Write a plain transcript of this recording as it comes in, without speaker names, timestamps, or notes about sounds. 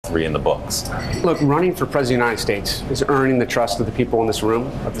3 in the books. Look, running for President of the United States is earning the trust of the people in this room,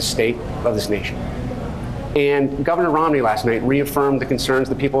 of the state, of this nation. And Governor Romney last night reaffirmed the concerns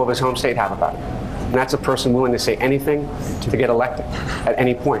the people of his home state have about it. And that's a person willing to say anything to get elected at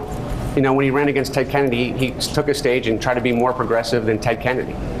any point. You know, when he ran against Ted Kennedy, he took a stage and tried to be more progressive than Ted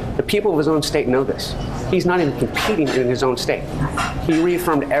Kennedy. The people of his own state know this. He's not even competing in his own state. He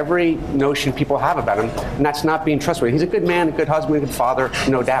reaffirmed every notion people have about him, and that's not being trustworthy. He's a good man, a good husband, a good father,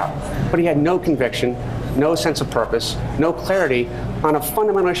 no doubt. But he had no conviction, no sense of purpose, no clarity on a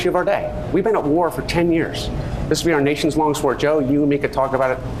fundamental issue of our day. We've been at war for 10 years. This will be our nation's longest war. Joe, you and me could talk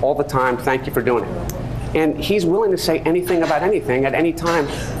about it all the time. Thank you for doing it. And he's willing to say anything about anything at any time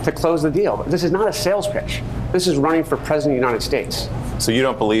to close the deal. This is not a sales pitch. This is running for President of the United States. So you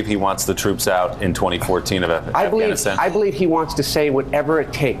don't believe he wants the troops out in 2014 of Afghanistan? I believe he wants to say whatever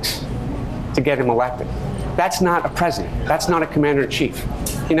it takes to get him elected. That's not a president. That's not a commander-in-chief.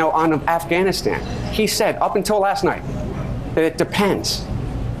 You know, on Afghanistan, he said up until last night that it depends.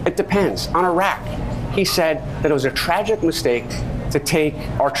 It depends. On Iraq, he said that it was a tragic mistake to take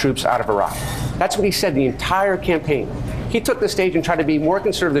our troops out of Iraq. That's what he said the entire campaign. He took the stage and tried to be more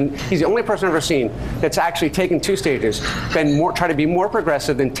conservative than, he's the only person I've ever seen that's actually taken 2 stages, try to be more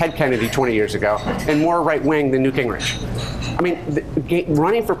progressive than Ted Kennedy 20 years ago, and more right-wing than Newt Gingrich. I mean,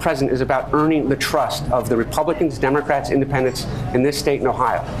 running for president is about earning the trust of the Republicans, Democrats, Independents in this state and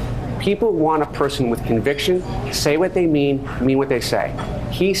Ohio. People want a person with conviction, say what they mean what they say.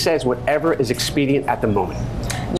 He says whatever is expedient at the moment.